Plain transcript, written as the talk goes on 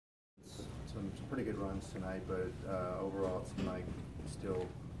some pretty good runs tonight, but overall it seemed like still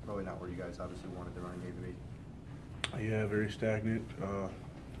probably not where you guys obviously wanted the running game to be. Yeah, very stagnant.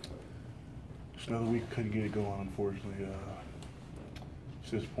 Just another week couldn't get it going, unfortunately.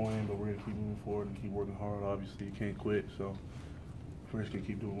 It's disappointing, but we're going to keep moving forward and keep working hard. Obviously, you can't quit, so we're just going to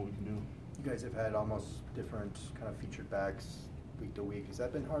keep doing what we can do. You guys have had almost different kind of featured backs week to week. Has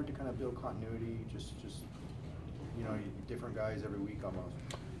that been hard to kind of build continuity? Just you know, different guys every week almost.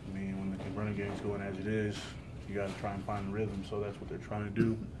 I mean, when the running game's going as it is, you got to try and find the rhythm. So that's what they're trying to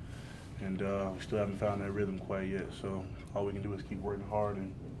do, and we still haven't found that rhythm quite yet. So all we can do is keep working hard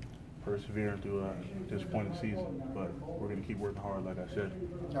and persevering through a disappointing season. But we're going to keep working hard, like I said.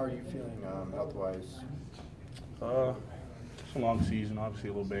 How are you feeling health-wise? It's a long season, obviously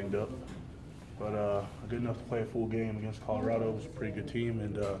a little banged up, but good enough to play a full game against Colorado. It was a pretty good team,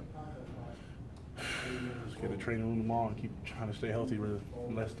 and just get in the training room tomorrow and keep trying to stay healthy for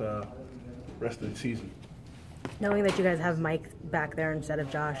the rest of the season. Knowing that you guys have Mike back there instead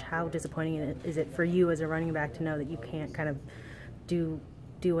of Josh, how disappointing is it for you as a running back to know that you can't kind of do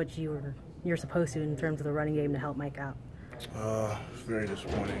what you're supposed to in terms of the running game to help Mike out? It's very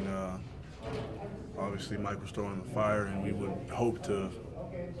disappointing. Obviously, Mike was throwing the fire, and we would hope to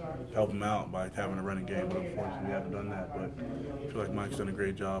help him out by having a running game, but unfortunately we haven't done that. But I feel like Mike's done a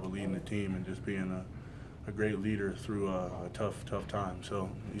great job of leading the team and just being a great leader through a tough time. So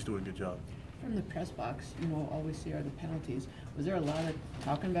he's doing a good job. From the press box, all we see are the penalties. Was there a lot of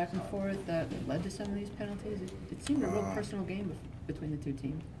talking back and forth that led to some of these penalties? It seemed a real personal game between the two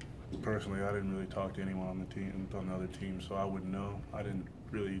teams. Personally, I didn't really talk to anyone on the team, on the other team, so I wouldn't know. I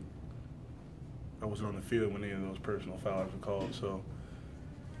wasn't on the field when any of those personal fouls were called, so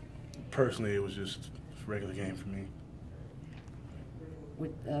personally it was just a regular game for me.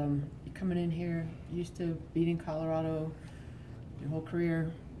 With you coming in here, used to beating Colorado your whole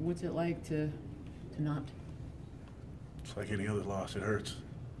career, what's it like to not? It's like any other loss, it hurts.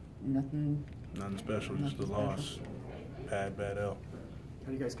 Nothing special, just a loss. Bad L. How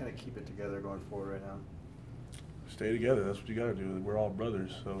do you guys kind of keep it together going forward right now? Stay together, that's what you got to do. We're all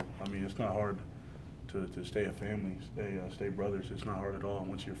brothers, so I mean it's not hard to stay a family, stay brothers. It's not hard at all.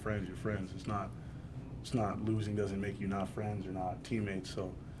 Once you're friends, you're friends. It's not losing doesn't make you not friends or not teammates.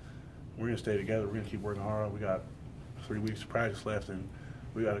 So we're gonna stay together. We're gonna keep working hard. We got 3 weeks of practice left, and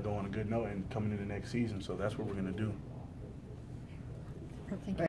we got to go on a good note and coming into next season. So that's what we're gonna do. Thank you.